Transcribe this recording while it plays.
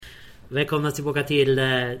Välkomna tillbaka till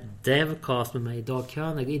Dev.Cast med mig Dag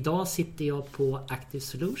König. Idag sitter jag på Active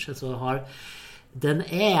Solutions och har den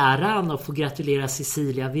äran att få gratulera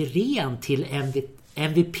Cecilia Wirén till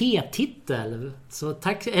MVP-titel. Så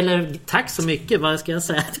tack så mycket, vad ska jag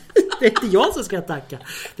säga? Det är inte jag som ska tacka,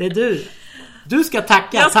 det är du. Du ska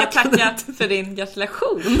tacka. Jag ska tacka för din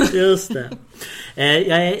gratulation. Just det.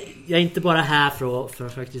 Jag är inte bara här för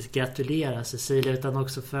att faktiskt gratulera Cecilia, utan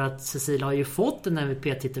också för att Cecilia har ju fått en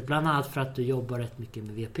MVP-titel, bland annat för att du jobbar rätt mycket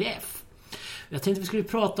med WPF. Jag tänkte vi skulle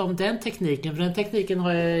prata om den tekniken, för den tekniken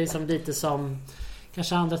har jag liksom lite som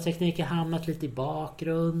kanske andra tekniker hamnat lite i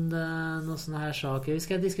bakgrunden och såna här saker. Vi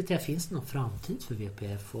ska diskutera, finns det någon framtid för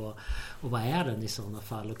WPF och vad är den i sådana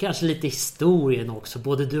fall? Och kanske lite historien också.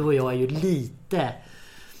 Både du och jag är ju lite,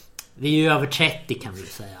 vi är ju över 30 kan vi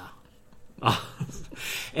säga. Ja.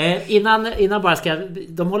 Innan bara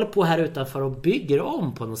de håller på här utanför och bygger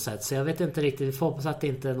om på något sätt, så jag vet inte riktigt, vi får hoppas att det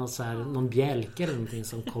inte är någon bjälke eller någonting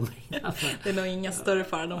som kommer innanför. Det är nog inga större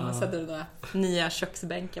fara, de sätter det där nya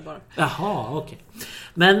köksbänkar bara. Jaha, okej.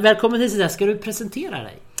 Men välkommen hit, ska du presentera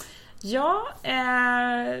dig? Ja,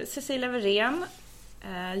 Cecilia Wirén,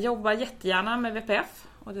 jobbar jättegärna med WPF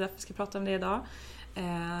och det är därför vi ska prata om det idag.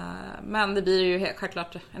 Men det blir ju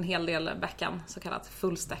självklart en hel del backend, så kallat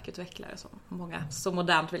fullstack-utvecklare som många så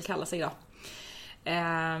modernt vill kalla sig idag.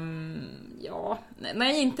 Ja, när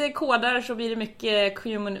jag inte kodar så blir det mycket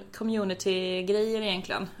community-grejer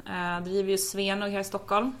egentligen. Driver ju Sven och här i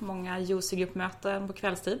Stockholm, många user-gruppmöten på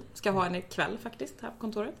kvällstid. Ska ha en ikväll faktiskt här på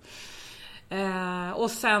kontoret.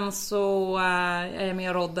 Och sen så är jag med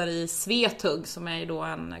och roddar i Svetug, som är ju då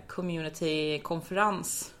en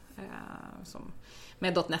community-konferens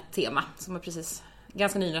med .NET-tema som är precis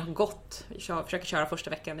ganska nyligen har gått. Vi försöker köra första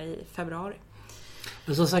veckan i februari.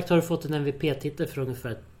 Men som sagt har du fått en MVP-titel för ungefär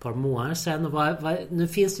ett par månader sedan. Och nu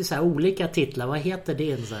finns det ju så här olika titlar. Vad heter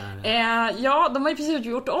det? Så här? Ja, de har ju precis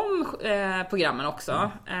gjort om programmen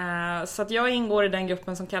också. Så att jag ingår i den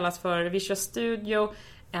gruppen som kallas för Visual Studio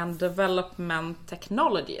and Development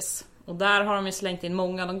Technologies. Och där har de ju slängt in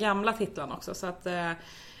många av de gamla titlarna också. Så det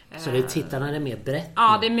är titlarna är mer brett?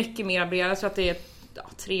 Ja, det är mycket mer brett. Jag tror att det är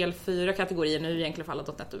 3 eller 4 kategorier nu egentligen för alla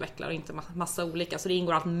 .NET-utvecklare och inte massa olika. Så det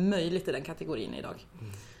ingår allt möjligt i den kategorin idag.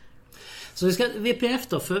 Så vi ska WPF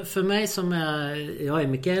då, för mig som jag är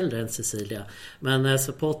mycket äldre än Cecilia, men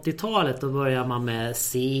så på 80-talet då började man med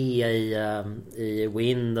C i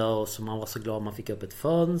Windows och man var så glad man fick upp ett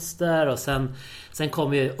fönster, och sen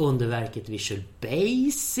kom ju underverket Visual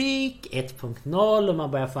Basic 1.0 och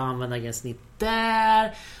man började få använda gränssnitt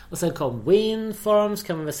där, och sen kom WinForms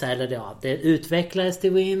kan man väl säga, eller ja, det utvecklades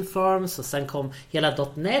till WinForms, och sen kom hela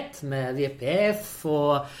 .NET med WPF,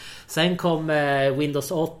 och sen kom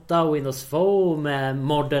Windows 8 och Windows Phone med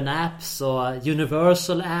Modern Apps och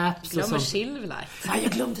Universal Apps. Glömmer Silverlight. Ja,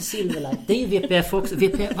 jag glömde Silverlight. Det är WPF också.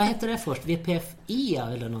 Vad heter det först? WPF-E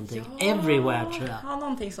eller någonting? Ja, Everywhere tror jag. Ja,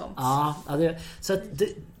 någonting sånt. Ja, så att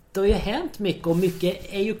det har ju hänt mycket, och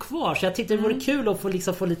mycket är ju kvar. Så jag tyckte det vore kul att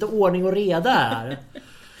få lite ordning och reda här.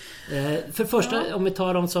 För första, om vi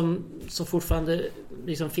tar de som fortfarande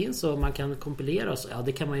liksom finns och man kan kompilera, så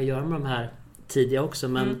det kan man ju göra med de här tidiga också,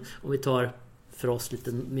 men om vi tar för oss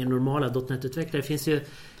lite mer normala .NET-utvecklare, finns ju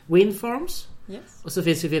WinForms, och så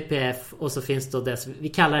finns ju WPF, och så finns då det vi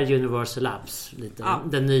kallar Universal Apps, lite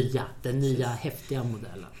den nya häftiga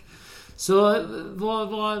modellen. Så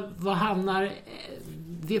vad hamnar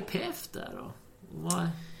WPF där då?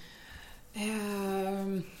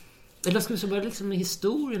 Eller ska vi så börja liksom med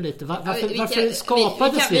historien lite? Varför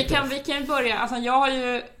skapades WPF? Vi kan börja, alltså jag har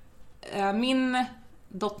ju min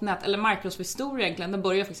 .NET eller Microsoft-historia egentligen, den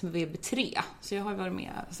började faktiskt med VB3, så jag har varit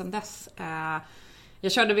med sedan dess.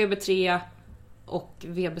 Jag körde VB3 och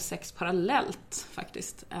VB6 parallellt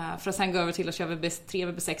faktiskt, för att sen gå över till att köra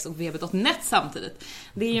VB3, VB6 och VB.NET samtidigt.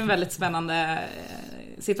 Det är ju en väldigt spännande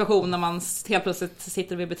situation när man helt plötsligt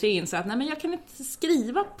sitter i VB3 in så att nej, men jag kan inte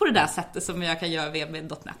skriva på det där sättet som jag kan göra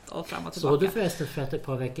VB.NET och fram och tillbaka. Så du förresten för ett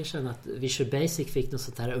par veckor sedan att Visual Basic fick något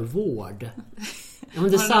sånt här award? Ja,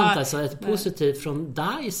 men det är sant alltså, ett positivt från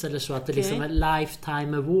DICE eller så, att det liksom är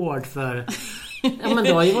lifetime award för ja, men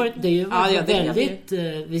det har ju varit, det är ju väldigt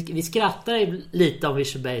vi skrattar lite om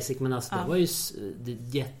Visual Basic, men alltså det var ju ett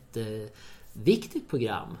jätteviktigt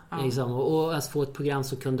program liksom, och att få ett program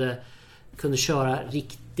som kunde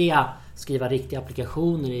skriva riktiga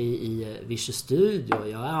applikationer i Visual Studio.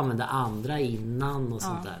 Jag använde andra innan och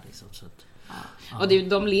sånt där liksom, så att, och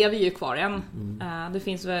de lever ju kvar än. Det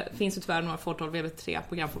finns ju tyvärr några Fortol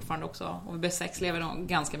VB3-program fortfarande också. Och VB6 lever nog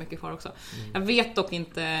ganska mycket kvar också. Jag vet dock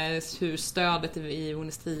inte hur stödet i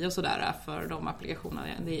Windows 10 och sådär är för de applikationerna.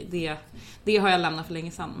 Det har jag lämnat för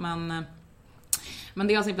länge sedan. Men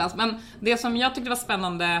det har sin plats. Men det som jag tyckte var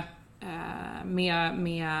spännande med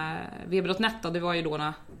Web.net då, det var ju då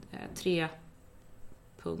när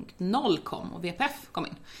 3.0 kom och WPF kom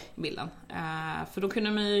in i bilden. För då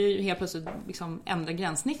kunde man ju helt plötsligt liksom ändra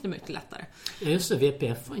gränssnitt mycket lättare. Just det,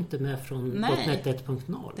 WPF var inte med från .net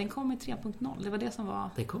 1.0. Den kom i 3.0. Det var det som var.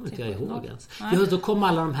 Det kommer inte jag ihåg ens. Jo, då kom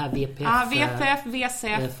alla de här WPF. Ja, WPF,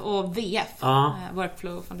 VCF och VF.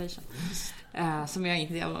 Workflow Foundation. Som jag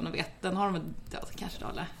inte vet. Den har de kanske då,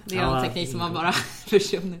 eller? Det är en teknik som man bara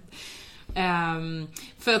försvunnit.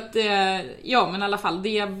 För att men i alla fall, det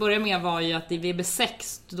jag började med var ju att i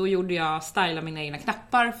VB6 då gjorde jag styla mina egna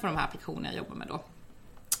knappar för de här applikationerna jag jobbar med då.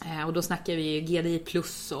 Och då snackar vi GDI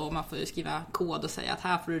plus och man får ju skriva kod och säga att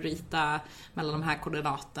här får du rita mellan de här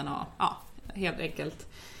koordinaterna och helt enkelt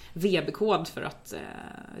VB-kod för att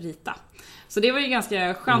rita. Så det var ju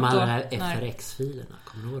ganska skönt. De här FRX-filerna,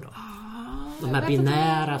 kommer du ihåg då? De här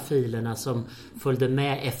binära filerna som följde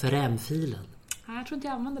med FRM-filen. Jag tror inte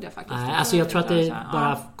jag använder det faktiskt. Nej, alltså jag tror att det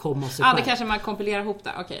bara kommer sig själv. Det kanske man kompilerar ihop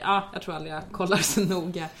det. Okej, jag tror aldrig jag kollar så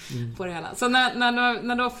noga på det hela. Så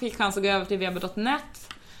när då fick chans att gå över till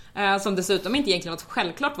Web.net, som dessutom inte egentligen var ett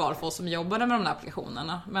självklart val för oss som jobbade med de här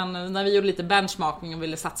applikationerna. Men när vi gjorde lite benchmarking och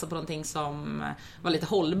ville satsa på någonting som var lite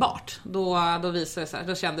hållbart, då visade det sig,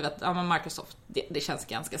 då kände vi att men Microsoft, det känns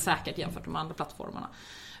ganska säkert jämfört med de andra plattformarna.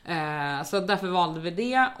 Så därför valde vi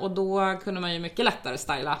det, och då kunde man ju mycket lättare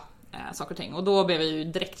styla saker och ting. Och då blev jag ju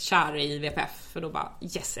direkt kär i WPF, för då bara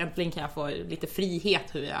yes, äntligen kan jag få lite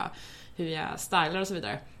frihet hur jag stylar och så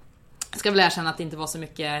vidare. Jag ska väl erkänna att det inte var så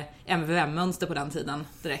mycket MVM-mönster på den tiden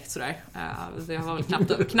direkt sådär. Det var väl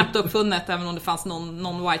knappt uppfunnet, även om det fanns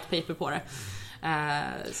någon white paper på det.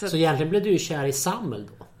 Så egentligen blev du ju kär i SAML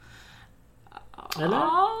då? Eller?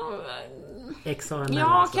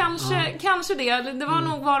 Ja, kanske det. Det var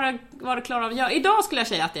nog vad det klarade av. Idag skulle jag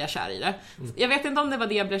säga att jag är kär i det. Jag vet inte om det var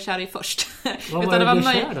det jag blev kär i först. Vad utan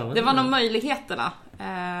det var nog möjligheterna.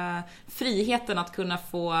 Friheten att kunna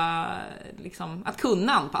få liksom, att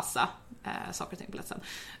kunna anpassa saker och ting på platsen.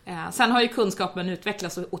 Sen har ju kunskapen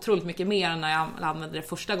utvecklats så otroligt mycket mer än när jag använde det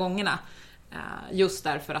första gånga. Just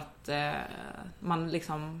därför att man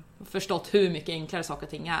liksom förstått hur mycket enklare saker och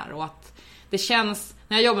ting är, och att det känns,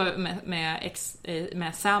 när jag jobbar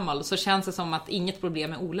med SAML, så känns det som att inget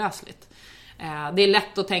problem är olösligt. Det är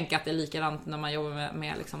lätt att tänka att det är likadant när man jobbar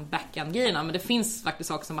med liksom backend-grejerna, men det finns faktiskt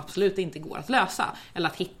saker som absolut inte går att lösa eller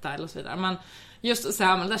att hitta eller så vidare. Men just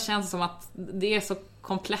SAML, där känns det som att det är så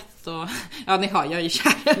komplett och ni hör, jag är ju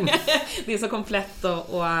kär. Det är så komplett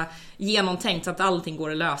och genomtänkt så att allting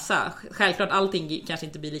går att lösa. Självklart allting kanske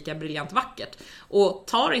inte blir lika briljant vackert. Och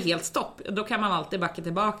tar det helt stopp, då kan man alltid backa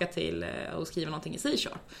tillbaka till och skriva någonting i C#.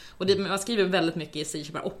 Och man skriver väldigt mycket i C#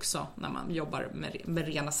 också när man jobbar med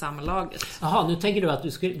rena sammanlaget. Jaha, nu tänker du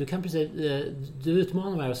att du kan precis, du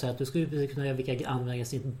utmanar mig och säger att du skulle kunna göra vilka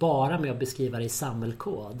användningssnitt bara med att beskriva det i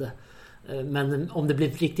sammelkod. Men om det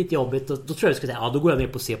blir riktigt jobbigt, då tror jag du skulle säga då går jag ner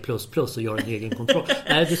på C++ och gör en egen kontroll.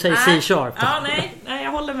 Nej, du säger C#. Nej,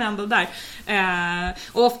 jag håller med ändå där.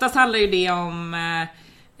 Och oftast handlar ju det om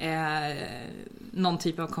någon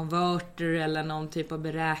typ av konverter eller någon typ av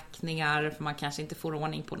beräkningar, för man kanske inte får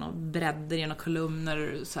ordning på några bredder i några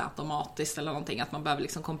kolumner så automatiskt eller någonting, att man behöver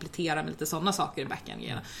liksom komplettera med lite sådana saker i backend.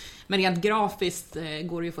 Men rent grafiskt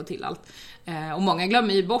går det ju att få till allt. Och många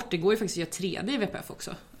glömmer ju bort, det går ju faktiskt att göra 3D i WPF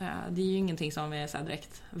också. Det är ju ingenting som är så här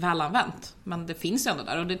direkt välanvänt, men det finns ju ändå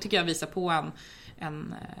där, och det tycker jag visar på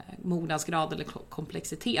en mognadsgrad eller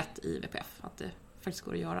komplexitet i WPF, att det faktiskt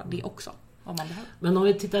går att göra det också. Om man behöver. Men om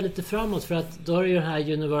vi tittar lite framåt, för att då är ju det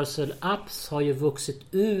här Universal Apps har ju vuxit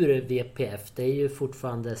ur WPF. Det är ju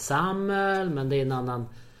fortfarande SAML, men det är en annan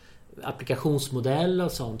applikationsmodell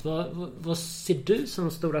och sånt. Vad ser du som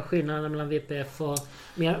de stora skillnaderna mellan WPF och om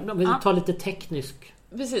vi tar lite teknisk?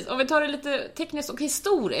 Precis, om vi tar det lite tekniskt och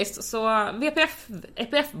historiskt, så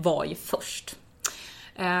WPF var ju först.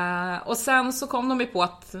 Och sen så kom de ju på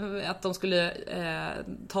att de skulle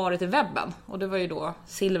ta det till webben, och det var ju då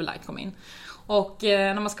Silverlight kom in. Och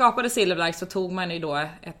när man skapade Silverlight så tog man ju då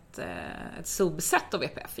ett subset av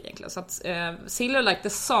WPF egentligen. Så att Silverlight, det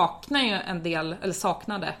saknar ju en del, eller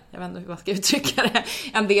saknade, jag vet inte hur man ska uttrycka det,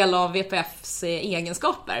 en del av WPFs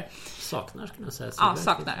egenskaper. Saknar skulle jag säga. Ja,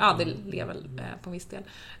 saknar. Ja, det lever på en viss del.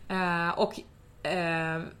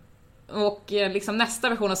 Och liksom nästa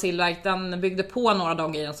version av Silverlight, den byggde på några av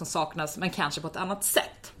de grejerna som saknas, men kanske på ett annat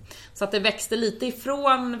sätt. Så att det växte lite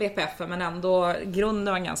ifrån WPF, men ändå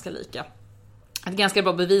grunden var ganska lika. Ett ganska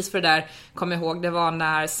bra bevis för det där, kom jag ihåg, det var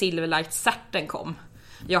när Silverlight-certen kom.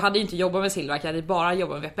 Jag hade ju inte jobbat med Silverlight, jag hade bara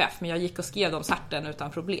jobbat med WPF, men jag gick och skrev de certen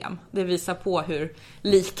utan problem. Det visar på hur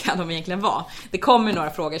lika de egentligen var. Det kom ju några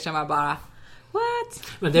frågor som var bara What?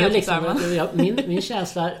 Men det är väl liksom, min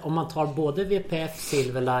känsla om man tar både WPF,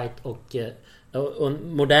 Silverlight och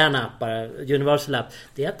moderna appar, Universal App,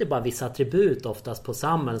 det är att det är bara vissa attribut oftast på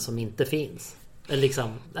SAML som inte finns.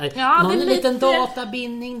 Liksom, någon liten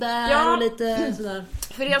databindning där och lite sådär.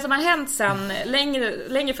 För det som har hänt sen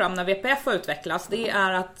längre fram när WPF har utvecklats, det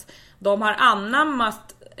är att de har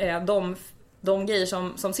anammat de grejer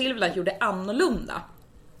som Silverlight gjorde annorlunda.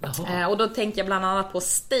 Och då tänker jag bland annat på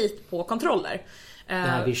state på kontroller.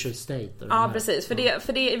 Visual state. Ja, precis.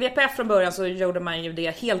 För det i WPF från början så gjorde man ju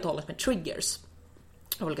det helt och hållet med triggers.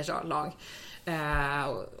 Olika slag.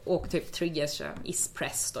 Och typ triggers is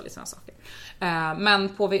pressed och sådana saker. Men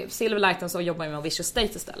på Silverlighten så jobbar man med Visual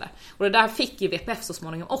State istället. Och det där fick ju WPF så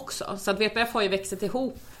småningom också. Så att WPF har ju växt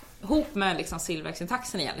ihop med liksom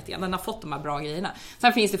Silverlight-syntaxen igen lite grann. Den har fått de här bra grejerna.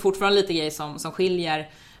 Sen finns det fortfarande lite grejer som skiljer,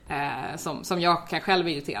 som jag kan själv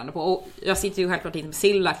vara irriterande på. Och jag sitter ju självklart inte med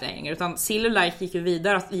Silverlight längre, utan Silverlight gick ju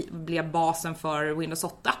vidare att bli basen för Windows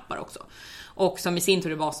 8-appar också. Och som i sin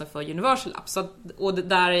tur är basen för Universal App. Och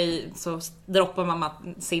där så droppar man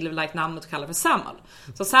Silverlight-namnet och kallar för SAML.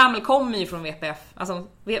 Så SAML kommer ju från WPF. Alltså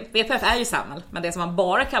WPF är ju SAML. Men det som man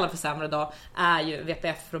bara kallar för SAML idag är ju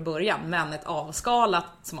WPF från början. Men ett avskalat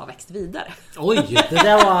som har växt vidare. Oj, det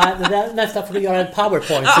där nästan får du göra en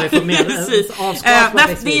PowerPoint. Så vi får med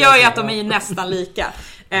det gör ju att de är nästan lika.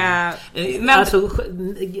 Men alltså,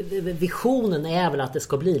 visionen är väl att det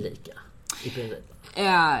ska bli lika? I princip.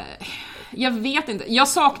 Jag vet inte. Jag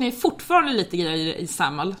saknar ju fortfarande lite grejer i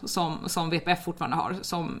SAML som WPF fortfarande har,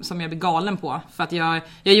 som jag blir galen på. För att jag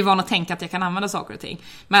är ju van att tänka att jag kan använda saker och ting.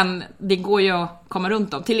 Men det går ju att komma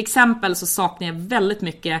runt om. Till exempel så saknar jag väldigt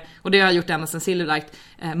mycket, och det har jag gjort ända sedan Silverlight,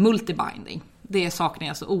 multibinding. Det saknar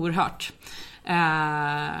jag så oerhört.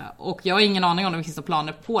 Och jag har ingen aning om det finns några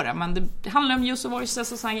planer på det. Men det handlar om user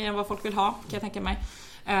voices och sådana grejer, vad folk vill ha, kan jag tänka mig.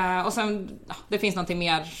 Och sen, det finns någonting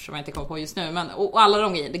mer som jag inte kommer på just nu, men, och alla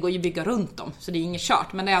de grejer, det går ju att bygga runt dem, så det är inget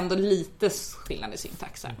kört, men det är ändå lite skillnad i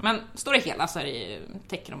syntaxer. Men står det hela så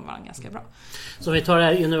täcker de varandra ganska bra. Så om vi tar det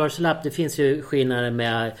här Universal App, det finns ju skillnader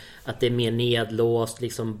med att det är mer nedlåst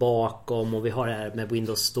liksom bakom, och vi har det här med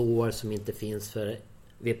Windows Store som inte finns för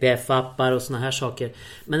WPF-appar och såna här saker.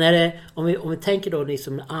 Men är det, om vi tänker då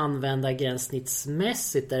liksom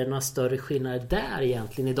användargränssnittsmässigt, är det några större skillnader där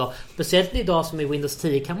egentligen idag? Speciellt idag som i Windows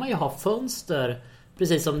 10 kan man ju ha fönster,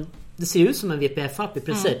 precis som det ser ut som en WPF-app i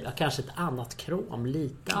princip. Kanske ett annat krom,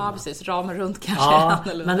 lite annat. Ja, precis. Ramen runt kanske. Ja,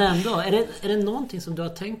 men ändå. Är det någonting som du har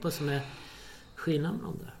tänkt på som är skillnaden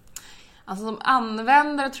om det? Alltså som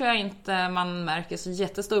användare tror jag inte man märker så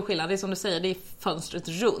jättestor skillnad. Det är som du säger, det är fönstret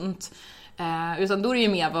runt. Utan då är det ju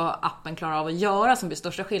mer vad appen klarar av att göra som blir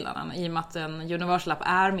största skillnaden. I och med att en Universal App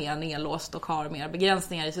är mer nedlåst och har mer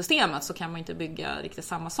begränsningar i systemet, så kan man inte bygga riktigt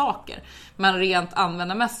samma saker. Men rent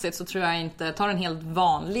användarmässigt så tror jag inte, tar en helt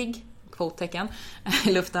vanlig kvottecken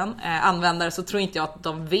i luften användare, så tror inte jag att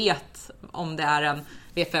de vet om det är en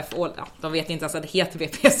WPF, de vet inte ens att det heter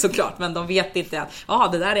WPF såklart, men de vet inte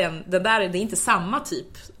att det är inte samma typ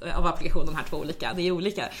av applikation, de här två olika, det är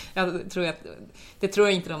olika. Det tror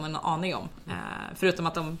jag inte de har en aning om, förutom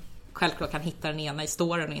att de självklart kan hitta den ena i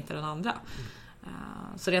storen och inte den andra.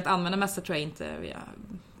 Så rent användarmässigt tror jag inte vi har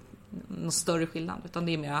någon större skillnad, utan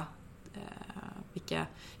det är mer vilka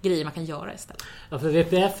grejer man kan göra istället. Ja, för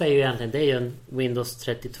WPF är ju egentligen, det är ju en Windows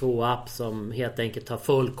 32-app som helt enkelt har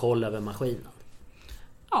full koll över maskinen.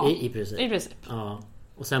 Ja, i princip. Ja.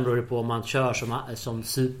 Och sen beror det på om man kör som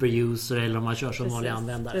superuser eller om man kör som vanlig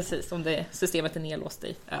användare. Precis, om systemet är nedlåst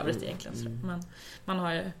i övrigt egentligen. Men man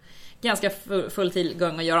har ju ganska full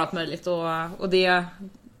tillgång att göra allt möjligt. Och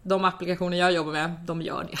de applikationer jag jobbar med, de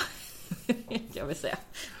gör det. Jag vill säga.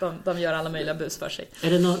 De gör alla möjliga bus för sig.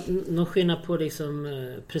 Är det någon skillnad på liksom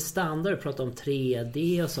prestanda? Du pratar om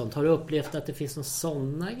 3D och sånt. Har du upplevt att det finns någon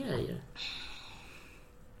sådana grejer?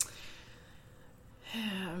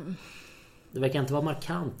 Det verkar inte vara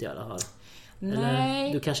markant i alla fall. Nej.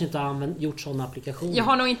 Eller, du kanske inte har gjort sådana applikationer. Jag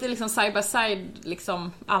har nog inte liksom side by side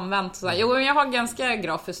liksom använt så här. Jo, jag har ganska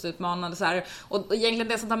grafiskt utmanande så här. Och egentligen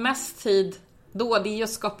det som tar mest tid då, det är ju att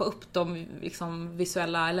skapa upp de liksom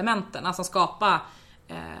visuella elementen, alltså skapa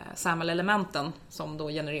SAML-elementen som då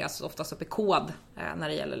genereras oftast upp i kod när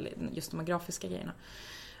det gäller just de här grafiska grejerna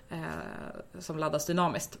som laddas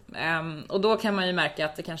dynamiskt. Och då kan man ju märka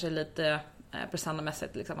att det kanske är lite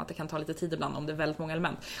prestandamässigt liksom, att det kan ta lite tid ibland om det är väldigt många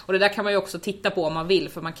element. Och det där kan man ju också titta på om man vill,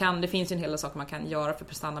 för det finns ju en hel del saker man kan göra för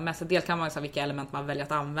prestandamässigt. Dels kan man säga vilka element man väljer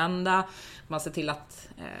att använda. Man ser till att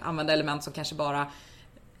använda element som kanske bara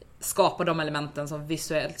skapa de elementen som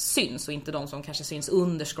visuellt syns och inte de som kanske syns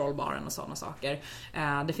under scrollbaren och sådana saker.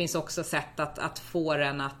 Det finns också sätt att få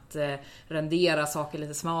den att rendera saker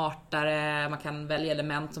lite smartare. Man kan välja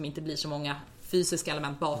element som inte blir så många fysiska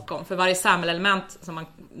element bakom. För varje samhällselement som man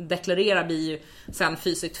deklarerar blir ju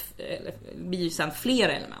sen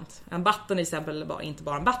flera element. En button är exempel inte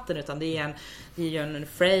bara en button, utan det är ju en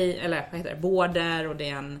frame, eller vad heter det, border, och det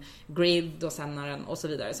är en grid och sen och så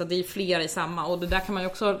vidare. Så det är flera i samma, och det där kan man ju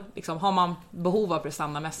också liksom, har man behov av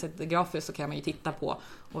prestandamässigt grafiskt, så kan man ju titta på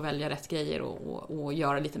och välja rätt grejer och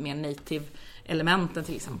göra lite mer native elementen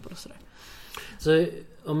till exempel och sådär. Så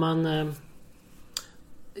om man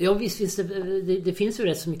ja, visst finns det finns ju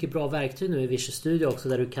rätt så mycket bra verktyg nu i Visual Studio också,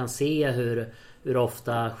 där du kan se hur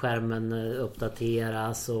ofta skärmen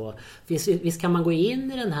uppdateras, och visst kan man gå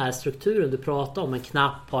in i den här strukturen du pratar om, en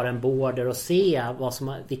knapp har en border, och se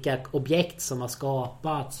vilka objekt som har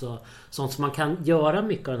skapats och sånt, som man kan göra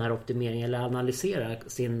mycket av den här optimeringen eller analysera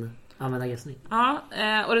sin användargränssnitt. Ja,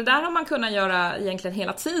 och det där har man kunnat göra egentligen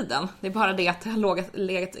hela tiden. Det är bara det att det har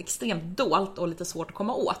legat extremt dolt och lite svårt att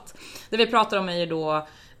komma åt. Det vi pratar om är ju då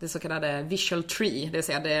det så kallade visual tree, det vill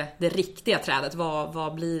säga det riktiga trädet.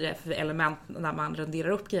 Vad blir det för element när man renderar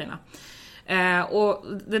upp grejerna? Och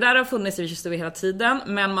det där har funnits i Visual Studio hela tiden,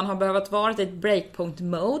 men man har behövt vara i ett breakpoint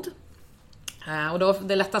mode. Och då,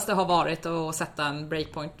 det lättaste har varit att sätta en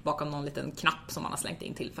breakpoint bakom någon liten knapp som man har slängt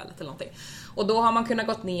in tillfället eller någonting. Och då har man kunnat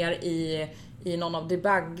gått ner i någon av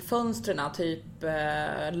debug-fönstren, typ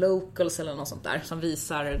locals eller något sånt där, som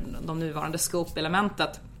visar de nuvarande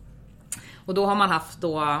scope-elementet. Och då har man haft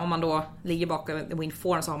om man då ligger bakom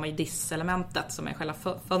WinForm, så har man ju this-elementet som är själva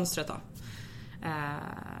fönstret då.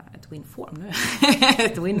 Ett WinForm nu.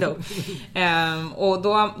 Ett window. Och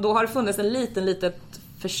då har det funnits en litet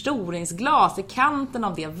förstoringsglas i kanten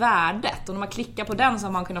av det värdet, och när man klickar på den så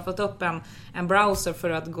har man kunnat få upp en browser för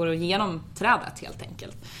att gå igenom trädet helt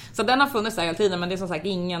enkelt. Så den har funnits där hela tiden, men det är som sagt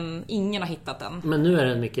ingen har hittat den. Men nu är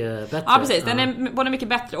den mycket bättre. Ja, precis. Den är både mycket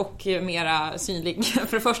bättre och mera synlig.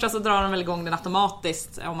 För det första så drar den väl igång den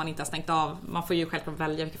automatiskt om man inte har stängt av. Man får ju självklart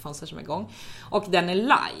välja vilka fönster som är igång. Och den är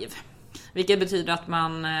live. Vilket betyder att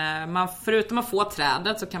man förutom att få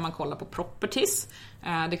trädet så kan man kolla på properties.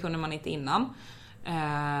 Det kunde man inte innan.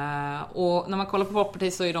 Och när man kollar på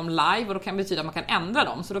properties så är de live, och då kan det betyda att man kan ändra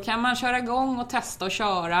dem. Så då kan man köra igång och testa och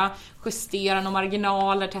köra, justera några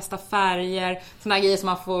marginaler, testa färger, såna här grejer som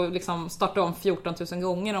man får liksom starta om 14 000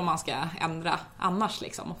 gånger om man ska ändra annars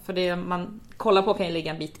liksom. För det man kollar på kan ju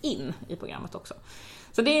ligga en bit in i programmet också.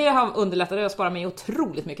 Så det har underlättat, det har sparat mig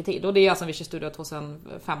otroligt mycket tid. Och det är alltså Visual Studio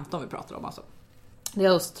 2015 vi pratar om alltså. Det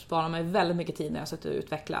har sparat mig väldigt mycket tid när jag har suttit och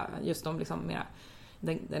utveckla just de liksom mera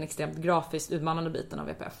den extremt grafiskt utmanande biten av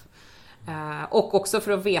WPF. Och också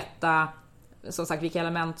för att veta som sagt vilka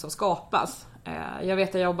element som skapas. Jag vet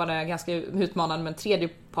att jag jobbade ganska utmanande med en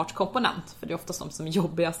tredjepartskomponent, för det är oftast de som är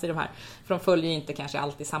jobbigast i de här, för de följer inte kanske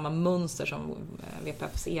alltid samma mönster som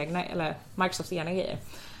WPFs egna eller Microsofts egna grejer.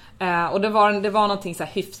 Och det var någonting så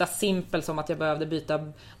här hyfsat simpelt, som att jag behövde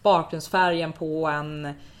byta bakgrundsfärgen på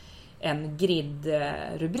en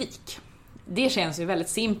grid-rubrik. Det känns ju väldigt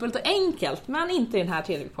simpelt och enkelt, men inte i den här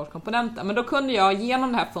tredjepartskomponenten. Men då kunde jag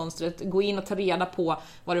genom det här fönstret gå in och ta reda på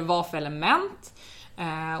vad det var för element.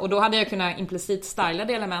 Och då hade jag kunnat implicit styla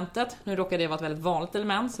det elementet. Nu råkade det vara ett väldigt vanligt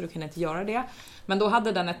element, så du kunde inte göra det. Men då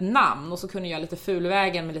hade den ett namn, och så kunde jag lite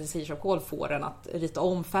fulvägen med lite C-sharp-kod få den att rita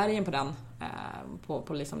om färgen på den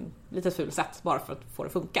på liksom lite ful sätt, bara för att få det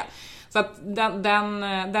att funka. Så att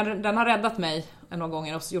den har räddat mig några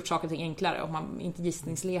gånger och gjort saker och ting enklare, och man inte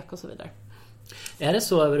gissningslek och så vidare. Är det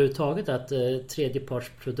så överhuvudtaget att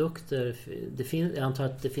tredjepartsprodukter, jag antar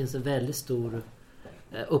att det finns en väldigt stor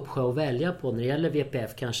uppsjö att välja på när det gäller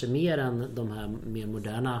WPF, kanske mer än de här mer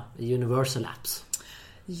moderna Universal Apps?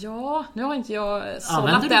 Ja, nu har inte jag sållat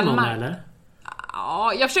den. Använder du någon eller?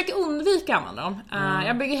 Ja, jag försöker undvika att använda dem.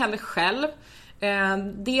 Jag bygger hellre själv.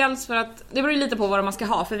 Dels för att det beror lite på vad man ska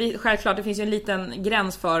ha, för självklart det finns ju en liten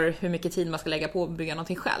gräns för hur mycket tid man ska lägga på att bygga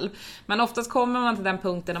någonting själv. Men oftast kommer man till den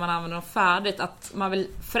punkten när man använder dem färdigt att man vill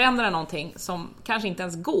förändra någonting som kanske inte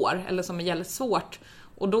ens går, eller som är jävligt svårt.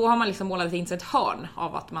 Och då har man liksom målat in sig ett hörn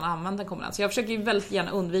av att man använder en komponent. Så jag försöker ju väldigt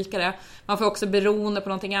gärna undvika det. Man får också beroende på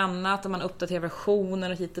någonting annat. Om man uppdaterar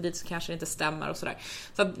versioner och hit och dit så kanske det inte stämmer och sådär.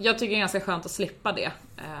 Så att jag tycker det är ganska skönt att slippa det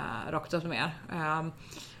rakt upp med.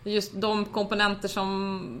 Just de komponenter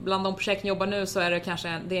som bland de projekt jobbar nu, så är det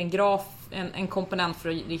kanske en komponent för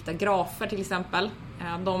att rita grafer till exempel.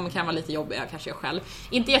 De kan vara lite jobbiga kanske jag själv.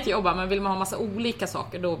 Inte jättejobba, men vill man ha massa olika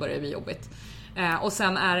saker, då börjar det bli jobbigt. Och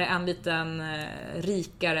sen är det en liten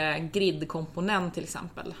rikare grid-komponent till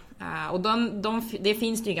exempel. Och det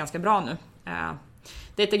finns det ju ganska bra nu.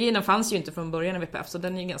 Datagreenen fanns ju inte från början i WPF, så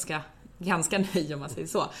den är ju ganska ny om man säger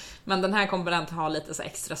så. Men den här komponenten har lite så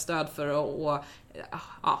extra stöd för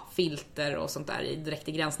filter och sånt där direkt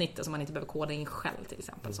i gränssnittet, så man inte behöver koda in själv till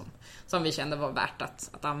exempel, som vi kände var värt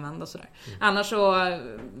att använda och sådär. Annars så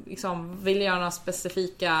liksom, vill jag göra några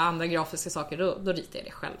specifika andra grafiska saker, då ritar jag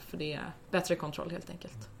det själv, för det är bättre kontroll helt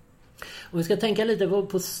enkelt. Om vi ska tänka lite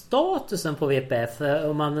på statusen på WPF.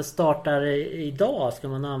 Om man startar idag, ska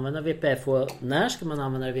man använda WPF och när ska man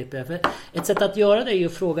använda WPF? Ett sätt att göra det är ju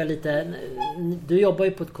att fråga lite. Du jobbar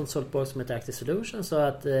ju på ett konsultbolag som heter Active Solutions, så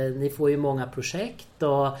att ni får ju många projekt.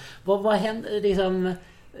 Och vad händer liksom,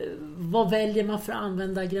 vad väljer man för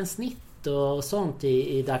användargränssnitt och sånt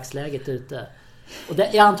i dagsläget ute? Och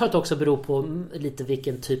jag antar att det också beror på lite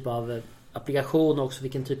vilken typ av applikation och också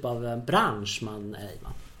vilken typ av bransch man är i.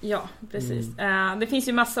 Ja, precis. Det finns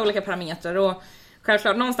ju massa olika parametrar, och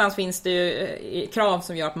självklart någonstans finns det ju krav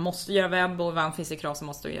som gör att man måste göra webb, och ibland finns det krav som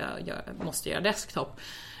måste göra desktop.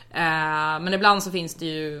 Men ibland så finns det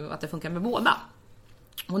ju att det funkar med båda.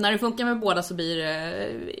 Och när det funkar med båda så blir det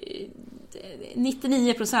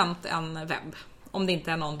 99% en webb. Om det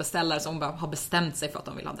inte är någon beställare som bara har bestämt sig för att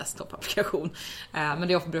de vill ha desktop-applikation. Men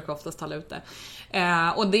det brukar oftast tala ut det.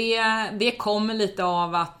 Och det kommer lite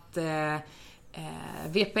av att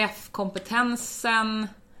WPF-kompetensen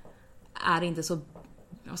är inte så,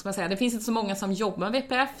 vad ska man säga, det finns inte så många som jobbar med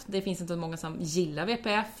WPF, det finns inte så många som gillar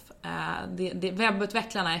WPF.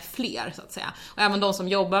 Webbutvecklarna är fler så att säga, och även de som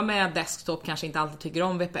jobbar med desktop kanske inte alltid tycker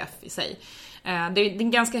om WPF i sig. Det är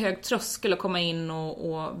en ganska hög tröskel att komma in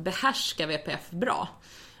och behärska WPF bra.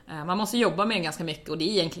 Man måste jobba med det ganska mycket, och det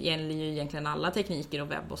gäller ju egentligen alla tekniker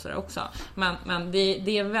och webb och sådär också. Men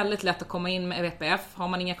det är väldigt lätt att komma in med WPF. Har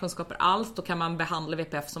man inga kunskaper alls, då kan man behandla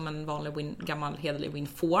WPF som en vanlig gammal hederlig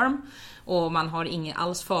WinForm. Och man har inga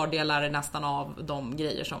alls fördelar nästan av de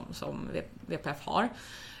grejer som WPF har.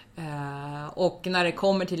 Och när det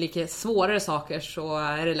kommer till lite svårare saker så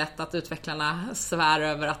är det lätt att utvecklarna svär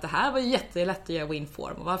över att det här var jättelätt att göra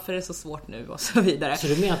WinForm, och varför är det så svårt nu och så vidare. Så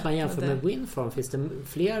du menar att man jämför med WinForm? Finns det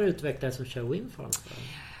fler utvecklare som kör WinForm?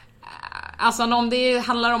 Alltså om det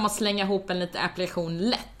handlar om att slänga ihop en liten applikation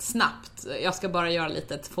lätt, snabbt, jag ska bara göra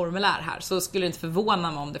lite ett formulär här, så skulle det inte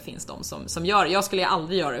förvåna mig om det finns de som gör det. Jag skulle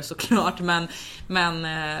aldrig göra det såklart, men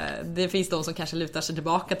det finns de som kanske lutar sig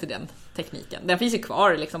tillbaka till den tekniken. Den finns ju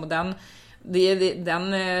kvar liksom, och den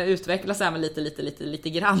utvecklas även lite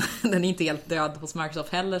grann. Den är inte helt död hos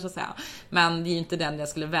Microsoft heller så att säga. Men det är ju inte den jag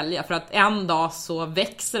skulle välja, för att en dag så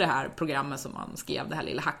växer det här programmet som man skrev, det här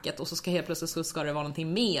lilla hacket, och så ska helt plötsligt ska det vara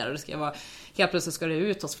någonting mer, och det ska vara, helt plötsligt ska det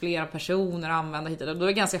ut hos flera personer och använda hit. Då är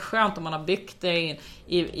det ganska skönt om man har byggt det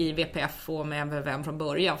i WPF och med MVVM från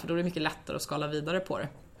början, för då är det mycket lättare att skala vidare på det.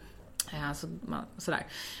 Sådär.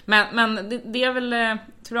 Men det är väl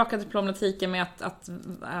tillbaka till problematiken med att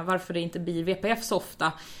varför det inte blir WPF så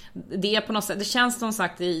ofta. Det är på något sätt, det känns som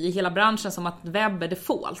sagt i hela branschen som att webb är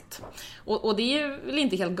default. Och det är väl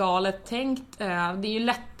inte helt galet tänkt. Det är ju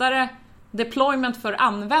lättare, deployment för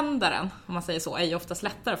användaren, om man säger så, är ju oftast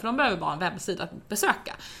lättare, för de behöver bara en webbsida att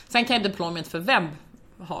besöka. Sen kan ju deployment för webb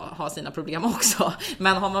ha sina problem också.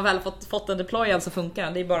 Men har man väl fått en deployad så funkar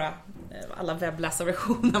den. Det är bara alla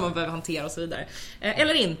webbläsarversioner man behöver hantera och så vidare.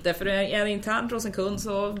 Eller inte, för är det internt hos en kund,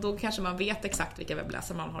 så då kanske man vet exakt vilka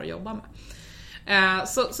webbläsare man har att jobba med.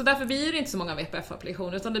 Så därför blir det inte så många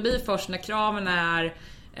WPF-applikationer, utan det blir först när kraven är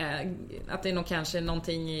att det är nog kanske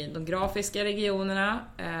någonting i de grafiska regionerna,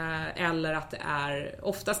 eller att det är,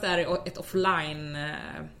 oftast är det ett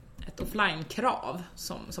offline-krav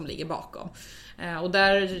som ligger bakom. Och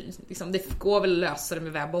där liksom, det går väl att lösa det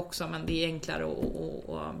med webb också, men det är enklare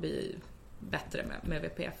och bli bättre med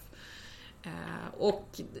WPF.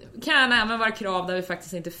 Och kan även vara krav där vi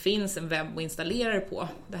faktiskt inte finns en webb att installera det på.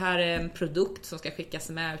 Det här är en produkt som ska skickas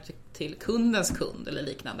med till kundens kund eller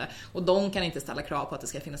liknande, och de kan inte ställa krav på att det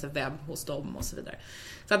ska finnas en webb hos dem och så vidare.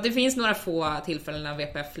 Så att det finns några få tillfällen när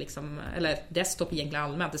WPF liksom, eller desktop egentligen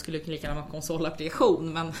allmänt, det skulle lika gärna vara en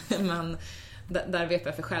konsolapplikation, men där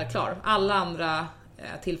WPF är självklar. Alla andra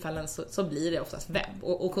tillfällen så blir det oftast webb,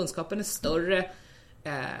 och kunskapen är större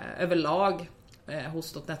överlag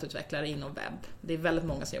hos .NET-utvecklare inom webb. Det är väldigt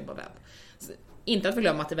många som jobbar webb. Så, inte att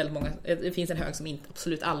förglömma att det är väldigt många, det finns en hög som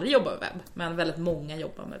absolut aldrig jobbar med webb, men väldigt många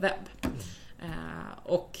jobbar med webb.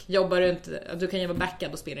 Och jobbar du inte, du kan jobba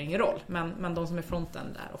backend, och spelar ingen roll, men de som är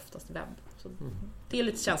frontend är oftast webb. Så det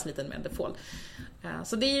är känns lite mer default.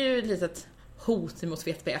 Så det är ju ett litet hot mot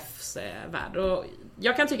WPFs värld, och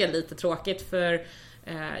jag kan tycka det är lite tråkigt, för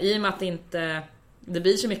i och med att det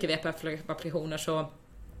blir så mycket WPF-applikationer, så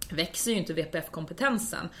växer ju inte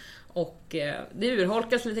WPF-kompetensen, och det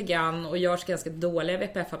urholkas lite grann och görs ganska dåliga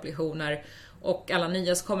WPF-applikationer, Och alla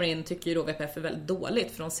nya som kommer in tycker ju då WPF är väldigt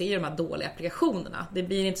dåligt, för de ser ju de här dåliga applikationerna. Det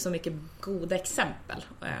blir inte så mycket goda exempel.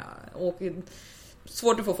 Och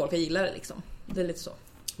svårt att få folk att gilla det liksom. Det är lite så.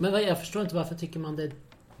 Men jag förstår inte, varför tycker man det är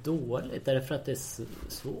dåligt? Är det för att det är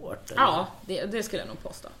svårt? Eller? Ja, det skulle jag nog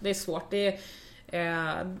påstå. Det är svårt. Det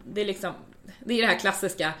är liksom, det är det här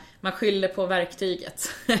klassiska, man skyller på verktyget.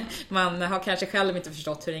 Man har kanske själv inte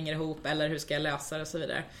förstått hur det hänger ihop eller hur ska jag lösa det och så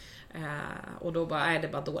vidare. Och då bara, det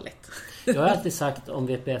är bara dåligt. Jag har alltid sagt om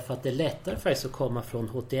WPF att det är lättare faktiskt att komma från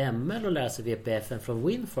HTML och lära sig WPF än från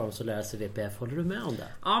WinForms och lära sig WPF. Håller du med om det?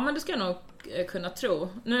 Ja, men det ska jag nog kunna tro.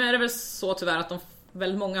 Nu är det väl så tyvärr att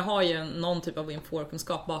väldigt många har ju någon typ av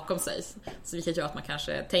WinForm-kunskap bakom sig. Så vilket gör att man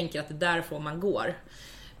kanske tänker att det är därifrån man går.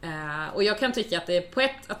 Och jag kan tycka att det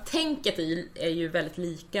är att tänket är ju väldigt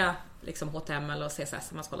lika liksom HTML och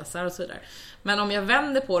CSS, man ska läsa och så vidare. Men om jag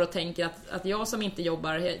vänder på det och tänker att jag som inte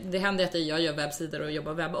jobbar, det händer att jag gör webbsidor och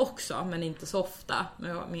jobbar webb också, men inte så ofta.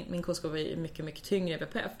 Min kunskap är mycket, mycket tyngre i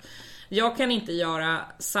WPF. Jag kan inte göra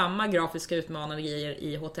samma grafiska utmanande grejer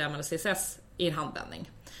i HTML och CSS i en handvändning.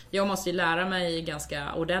 Jag måste ju lära mig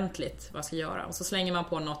ganska ordentligt vad jag ska göra. Och så slänger man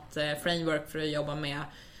på något framework för att jobba med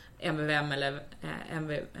MVVM eller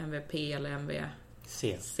MVP eller MVC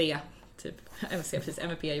typ. MVC, precis.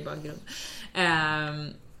 MVP är ju bara grund.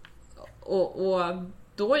 Och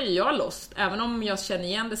då är jag lost. Även om jag känner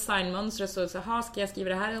igen designmönstret så ska jag skriva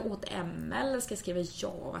det här HTML eller ska jag skriva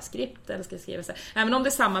JavaScript eller ska jag skriva så här. Även om det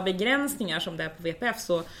är samma begränsningar som det är på WPF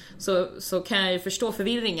så kan jag ju förstå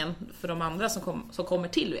förvirringen för de andra som kommer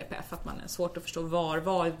till WPF, att man är svårt att förstå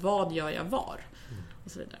vad gör jag var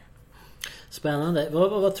och så vidare. Spännande.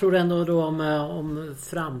 Vad tror du ändå då om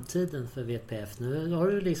framtiden för WPF? Nu har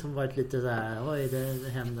du liksom varit lite där, det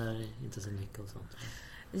händer inte så mycket och sånt.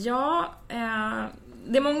 Ja,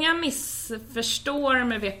 det är många missförstår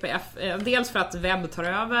med WPF. Dels för att webb tar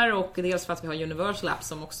över och dels för att vi har Universal Apps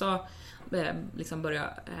som också liksom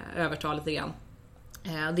börjar överta lite grann.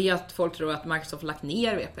 Det är att folk tror att Microsoft har lagt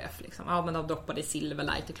ner WPF. Liksom. Ja, men de droppade i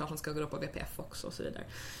Silverlight, det är klart de ska gå upp på WPF också och så vidare.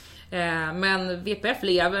 Men WPF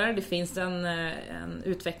lever, det finns en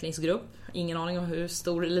utvecklingsgrupp, ingen aning om hur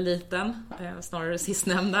stor eller liten, snarare det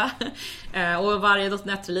sistnämnda. Och varje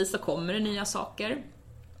 .NET-release så kommer det nya saker.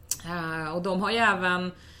 Och de har ju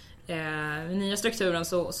även i nya strukturen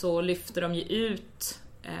så lyfter de ju ut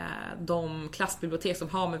de klassbibliotek som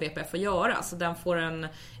har med WPF att göra, så den får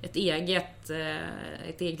ett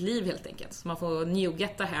eget liv helt enkelt. Så man får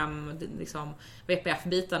newgetta hem liksom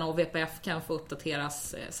WPF-bitarna och WPF kan få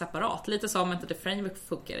uppdateras separat. Lite som inte det framework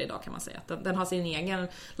funkar idag kan man säga. Den har sin egen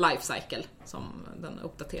lifecycle som den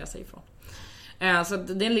uppdaterar sig ifrån. Så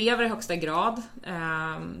den lever i högsta grad.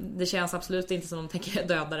 Det känns absolut inte som de tänker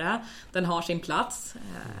döda det. Den har sin plats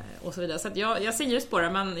och så vidare. Så att jag ser just på det,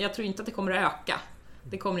 men jag tror inte att det kommer att öka.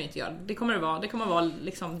 Det kommer det inte göra. Det kommer vara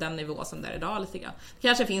liksom den nivå som det är idag lite grann. Det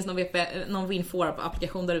kanske finns någon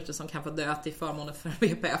WinForm-applikation där ute som kan få dö till förmån för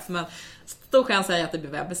WPF, men stor chans är att det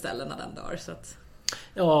blir webbeställen när den dör. Så att...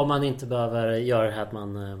 Ja, om man inte behöver göra det här att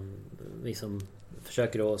man liksom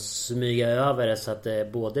försöker att smyga över det så att det är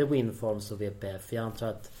både WinForms och WPF. Jag antar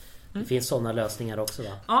att det finns sådana lösningar också,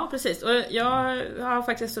 va? Ja, precis. Och jag har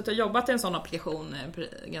faktiskt jobbat i en sån applikation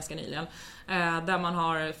ganska nyligen. Där man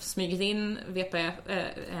har smygit in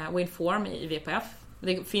WinForm i WPF.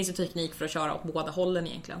 Det finns ju teknik för att köra åt båda hållen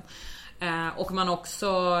egentligen. Och man har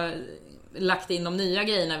också lagt in de nya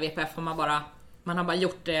grejerna i WPF och man har bara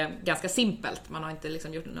gjort det ganska simpelt. Man har inte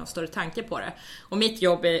liksom gjort någon större tanke på det. Och mitt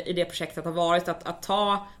jobb i det projektet har varit att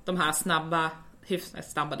ta de här snabba,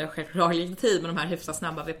 det har lite tid, men de här hyfsat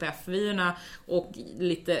snabba WPF-vyerna och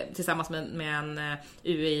lite tillsammans med en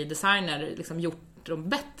UI-designer liksom gjort dem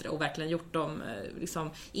bättre och verkligen gjort dem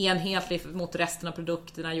liksom enhetligt mot resten av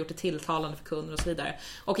produkterna, gjort det tilltalande för kunder och så vidare.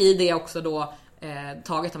 Och i det också då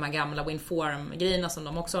tagit de här gamla WinForm-grejerna som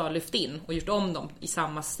de också har lyft in och gjort om dem i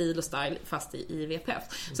samma stil och style fast i WPF.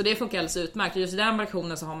 Så det funkar alldeles utmärkt. Just i den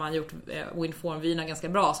versionen så har man gjort WinForm-vyerna ganska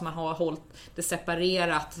bra, så man har hållit det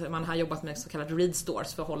separerat. Man har jobbat med så kallade read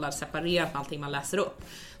stores för att hålla separerat allting man läser upp.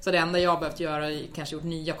 Så det enda jag behövt göra är kanske gjort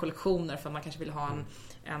nya kollektioner för man kanske vill ha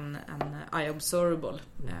en iObservable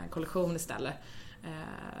kollektion istället.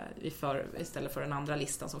 Istället för den andra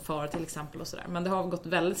listan som för till exempel och sådär. Men det har gått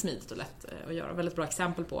väldigt smidigt och lätt att göra. Väldigt bra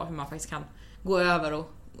exempel på hur man faktiskt kan gå över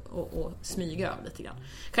och smyga över lite grann.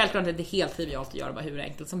 Självklart är det helt trivialt att göra bara hur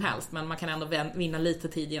enkelt som helst, men man kan ändå vinna lite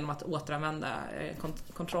tid genom att återanvända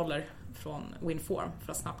kontroller från WinForm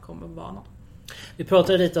för att snabbt komma på banan. Vi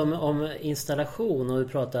pratade lite om installation och vi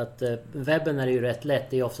pratade att webben är ju rätt lätt.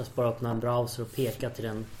 Det är oftast bara att öppna en browser och peka till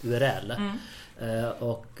en URL.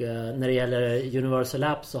 Och när det gäller Universal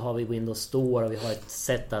App så har vi Windows Store och vi har ett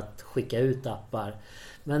sätt att skicka ut appar.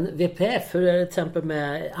 Men WPF, hur är det till exempel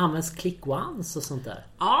med används click once och sånt där?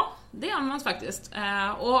 Ja, det används faktiskt.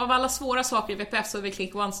 Och av alla svåra saker i WPF så är vi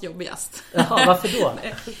click once jobbigast. Jaha, varför då?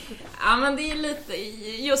 Ja, men det är lite,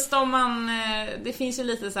 just om man, det finns ju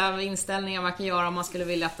lite så här inställningar man kan göra om man skulle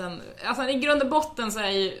vilja att den, alltså i grund och botten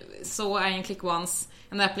så är en click once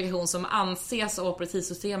en applikation som anses av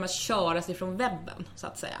operativsystemet köras ifrån webben, så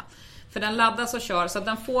att säga. För den laddas och kör så att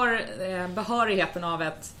den får behörigheten av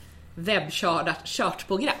ett webbkört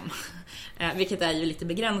program. Vilket är ju lite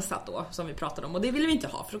begränsat då, som vi pratade om. Och det vill vi inte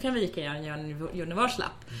ha, för då kan vi lika gärna göra en Universal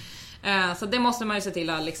App. Så det måste man ju se till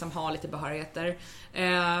att liksom ha lite behörigheter.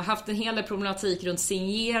 Haft en hel del problematik runt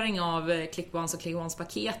signering av ClickOnce och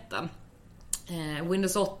ClickOnce-paketen.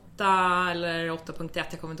 Windows 8 eller 8.1,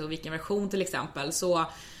 jag kommer inte ihåg vilken version till exempel, så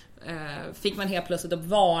fick man helt plötsligt upp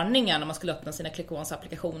varningar när man skulle öppna sina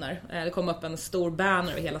ClickOnce-applikationer. Det kom upp en stor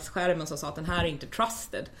banner över hela skärmen som sa att den här är inte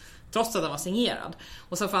trusted, trots att den var signerad.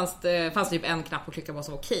 Och så fanns det typ en knapp att klicka på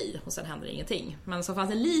som var okej, och sen hände det ingenting. Men så fanns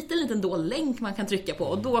det en liten dold länk man kan trycka på,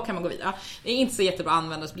 och då kan man gå vidare. Det är inte så jättebra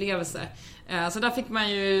användarupplevelse. Så där fick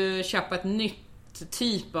man ju köpa ett nytt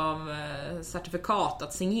typ av certifikat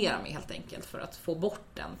att signera med, helt enkelt, för att få bort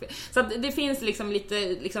den. Så att det finns liksom lite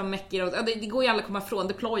liksom meckar, och det går ju aldrig att komma ifrån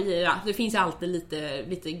deploy, ja, det finns ju alltid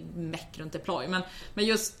lite meck runt deploy, men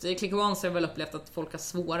just ClickOnce har väl upplevt att folk har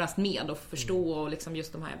svårast med att förstå, och liksom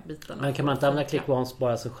just de här bitarna. Men kan man inte använda ClickOnce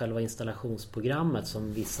bara som själva installationsprogrammet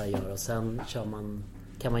som vissa gör, och sen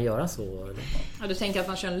kan man göra så? Eller? Ja, du tänker att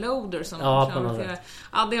man kör en loader som ja, på något sätt.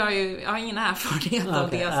 Ja, jag har ingen erfarenhet av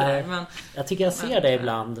det sådär, men jag tycker jag ser det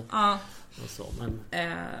ibland. Ja. Och så,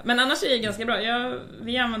 men annars är det ganska bra.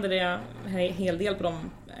 Vi använder det en hel del på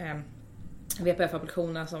de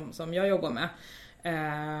WPF-applikationer som jag jobbar med.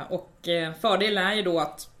 Och fördelen är ju då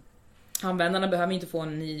att användarna behöver inte få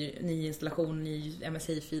en ny installation, ny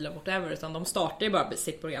MSI-fil eller whatever, utan de startar ju bara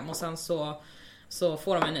sitt program, och sen så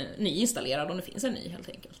får de en ny installerad om det finns en ny, helt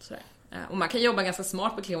enkelt. Sådär. Och man kan jobba ganska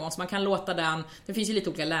smart på ClickOnce. Man kan låta den, det finns ju lite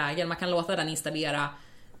olika lägen, man kan låta den installera,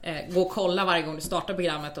 gå och kolla varje gång du startar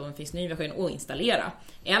programmet om det finns ny version, och installera.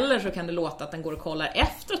 Eller så kan det låta att den går och kollar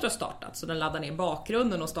efter att du har startat, så den laddar ner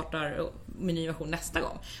bakgrunden och startar med ny version nästa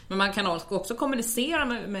gång. Men man kan också kommunicera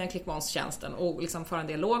med ClickOnce-tjänsten och liksom föra en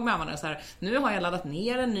dialog med användaren så här: nu har jag laddat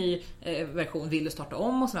ner en ny version, vill du starta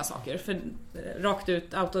om, och såna saker. För rakt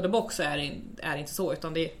ut out of the box så är det inte så,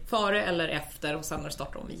 utan det är före eller efter, och sen när du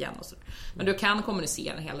startar om igen och så. Men du kan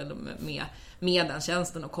kommunicera en hel del med den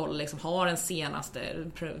tjänsten och kolla, liksom, har den senaste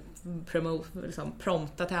liksom,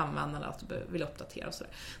 prompta till användarna att du vill uppdatera och så.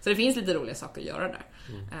 Så det finns lite roliga saker att göra där.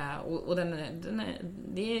 Och det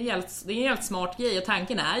är en helt smart grej, och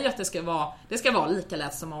tanken är ju att det ska vara lika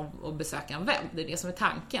lätt som att besöka en webb. Det är det som är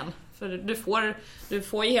tanken. För du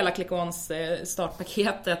får ju hela ClickOnce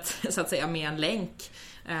startpaketet så att säga med en länk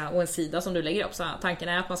och en sida som du lägger upp. Så tanken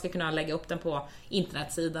är att man ska kunna lägga upp den på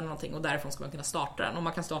internetsidan eller någonting, och därifrån ska man kunna starta den. Och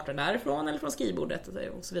man kan starta därifrån eller från skrivbordet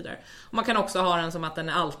och så vidare. Och man kan också ha den som att den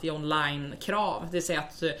är alltid online-krav. Det vill säga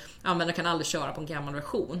att användaren kan aldrig köra på en gammal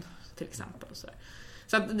version till exempel. Och så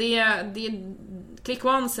att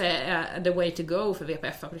ClickOnce är the way to go för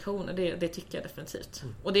WPF-applikationer. Det tycker jag definitivt.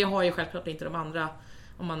 Och det har ju självklart inte de andra.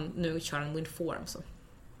 Om man nu kör en WinForm så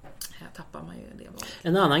tappar man ju det.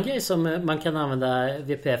 En annan grej som man kan använda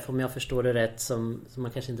WPF, om jag förstår det rätt, som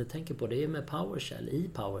man kanske inte tänker på, det är med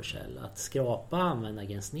PowerShell. Att skrapa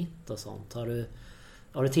användargränssnitt och sånt.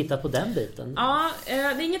 Har du tittat på den biten? Ja, det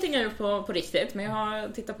är ingenting jag har gjort på riktigt, men jag har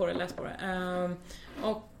tittat på det, läst på det.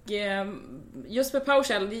 Och just med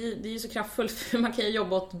PowerShell, det är ju så kraftfullt, för man kan ju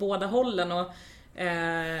jobba åt båda hållen, och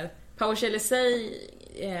PowerShell i sig,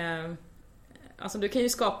 alltså du kan ju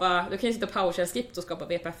sitta PowerShell-skript och skapa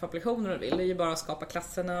WPF-applikationer om du vill. Det är ju bara att skapa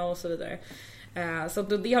klasserna och så vidare. Så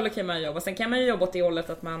då det hållet kan man jobba. Sen kan man ju jobba åt det hållet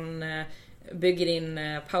att man bygger in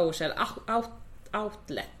PowerShell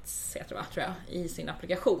outlets, tror jag, i sin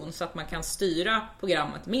applikation, så att man kan styra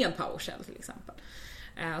programmet med PowerShell till exempel.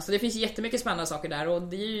 Så det finns jättemycket spännande saker där, och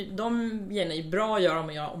de grejerna är bra att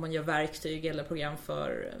göra om man gör verktyg eller program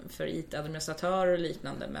för IT-administratörer och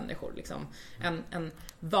liknande människor. Liksom. En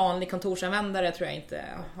vanlig kontorsanvändare tror jag inte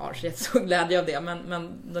har så jättestor glädje av det,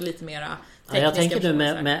 men då lite mera tekniska. Jag tänker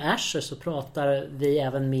nu med Azure så pratar vi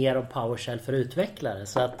även mer om PowerShell för utvecklare,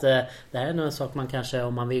 så att det här är nog en sak man kanske,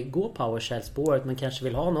 om man vill gå PowerShell-spåret, man kanske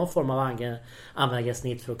vill ha någon form av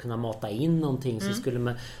användargränssnitt för att kunna mata in någonting, så skulle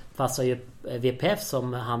man passar ju WPF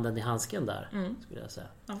som handen i handsken där, skulle jag säga.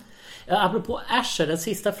 Apropå Azure, den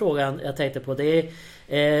sista frågan jag tänkte på, det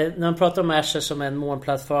är när man pratar om Azure som en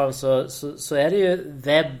molnplattform så är det ju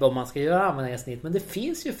webb om man ska göra användarsnitt, men det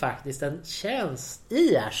finns ju faktiskt en tjänst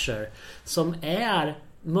i Azure som är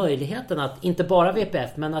möjligheten att inte bara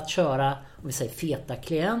WPF men att köra, om vi säger, feta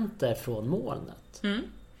klienter från molnet.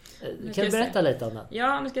 Kan du berätta lite om det?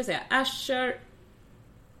 Ja, nu ska jag säga Azure.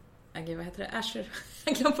 Vad heter det? Azure.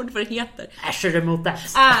 Jag glömmer bort vad det heter. Azure Remote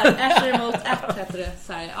Apps. Azure Remote App heter det.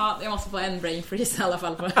 Så här, ja, jag måste få en brain freeze i alla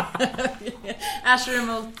fall. Azure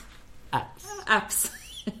Remote Apps.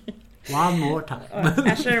 One more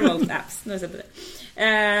time. Azure Remote Apps. Nu sätter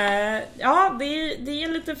det. Ja, det är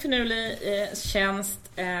en lite finurlig tjänst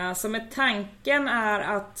som är tanken är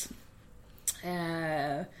att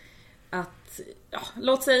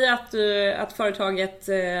låt säga att företaget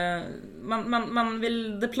man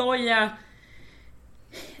vill deploya,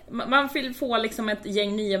 man vill få liksom ett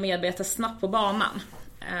gäng nya medarbetare snabbt på banan.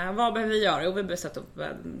 Vad behöver vi göra? Jo, vi behöver sätta upp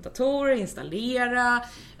datorer, installera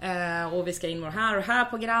och vi ska in och här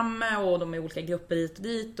programmet och de är olika grupper hit och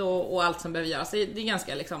dit och allt som behöver göras. Det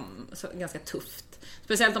är ganska tufft.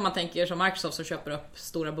 Speciellt om man tänker som Microsoft som köper upp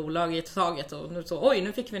stora bolag i taget och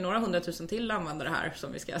nu fick vi några 100 000 till användare här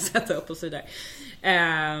som vi ska sätta upp och så vidare.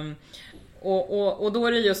 Och då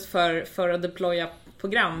är det just för att deploya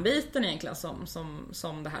programbiten egentligen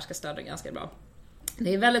som det här ska stödja ganska bra.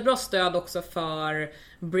 Det är väldigt bra stöd också för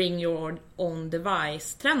bring your own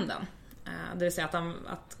device-trenden. Det vill säga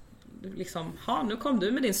att liksom, nu kom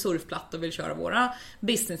du med din surfplatta och vill köra våra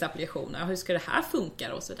business-applikationer. Hur ska det här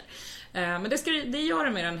funka och så vidare. Men det gör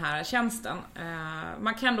det med den här tjänsten.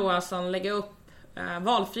 Man kan då alltså lägga upp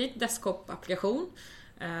valfritt desktop-applikation.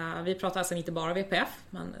 Vi pratar alltså inte bara WPF,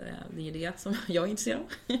 men det är det som jag är intresserad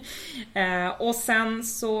av. Och sen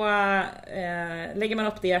så lägger man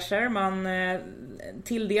upp det i Azure. Man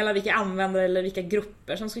tilldelar vilka användare eller vilka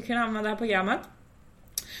grupper som ska kunna använda det här programmet.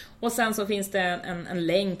 Och sen så finns det en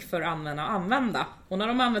länk för användarna att använda. Och när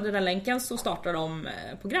de använder den länken så startar de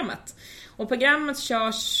programmet. Och programmet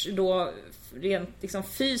körs då rent liksom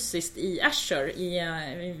fysiskt i Azure i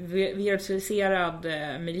en virtualiserad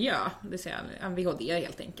miljö. Det vill säga en VHD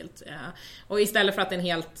helt enkelt. Och istället för att det är en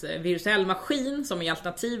helt virtuell maskin som är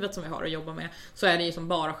alternativet som vi har att jobba med, så är det ju som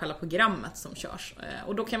bara själva programmet som körs.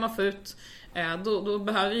 Och då kan man få ut då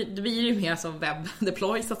blir det ju mer som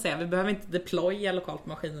webb-deploy så att säga. Vi behöver inte deploya lokalt på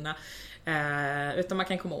maskinerna utan man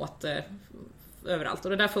kan komma åt överallt.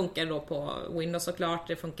 Och det där funkar då på Windows såklart,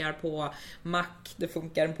 det funkar på Mac, det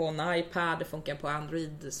funkar på en iPad, det funkar på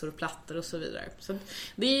Android-surfplattor och så vidare. Så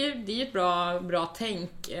det är ett bra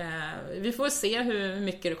tänk. Vi får se hur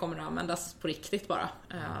mycket det kommer att användas på riktigt bara.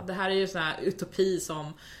 Det här är ju sån här utopi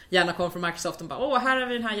som gärna kommer från Microsoft och bara, här har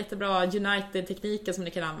vi den här jättebra United-tekniken som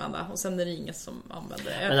ni kan använda, och sen är det ingen som använder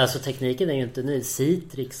det. Men alltså tekniken är ju inte ny,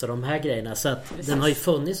 Citrix och de här grejerna, så att den har ju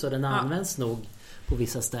funnits och den används nog på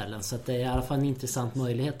vissa ställen, så att det är i alla fall en intressant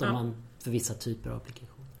möjlighet om man för vissa typer av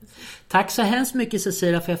applikationer. Tack så hemskt mycket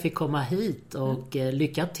Cecilia för att jag fick komma hit och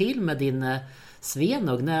lycka till med din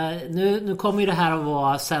Svenog. Nu kommer ju det här att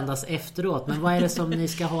vara sändas efteråt, men vad är det som ni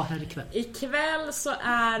ska ha här ikväll? Ikväll så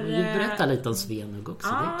är... Du berätta lite om Svenog också.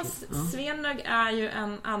 Svenog är ju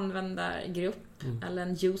en användargrupp eller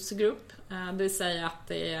en usergrupp. Det vill säga att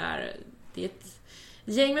det är ett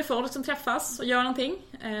gäng med folk som träffas och gör någonting.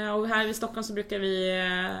 Och här i Stockholm så brukar vi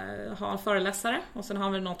ha en föreläsare. Och sen har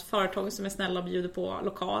vi något företag som är snälla och bjuder på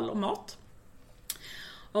lokal och mat.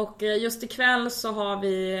 Och just ikväll så har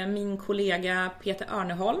vi min kollega Peter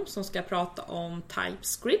Örneholm som ska prata om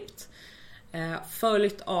TypeScript.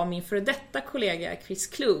 Följt av min före detta kollega Chris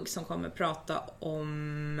Klug som kommer prata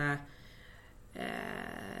om...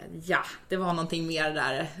 det var någonting mer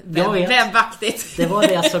där webbaktigt. Det var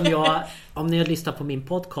det som jag, om ni har lyssnat på min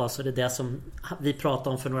podcast, så är det som vi pratade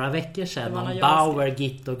om för några veckor sedan om Bower,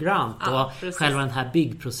 Git och Grant och själva den här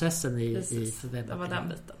byggprocessen i för webbaktiviteter. Det var den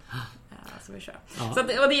biten. Som vi kör. Så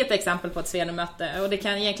det är ett exempel på ett Svenomöte, och det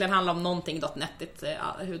kan egentligen handla om någonting .netigt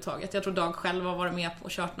överhuvudtaget. Jag tror Dag själv har varit med på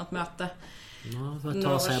och kört något möte. Ja, för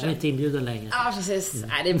att jag blir inte inbjuden längre. Ja, precis.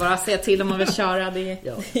 Nej, det är bara att se till om man vill köra. Det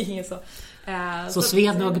är inget så. Så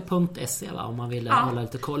svenog.se om man vill hålla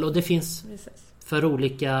lite koll. Och det finns för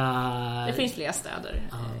olika... Det finns flera städer.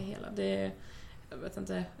 Jag vet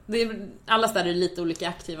inte. Alla städer är lite olika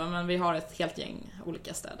aktiva, men vi har ett helt gäng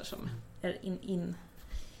olika städer som är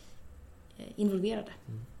involverade.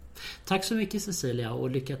 Tack så mycket Cecilia, och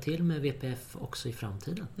lycka till med WPF också i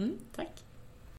framtiden. Tack.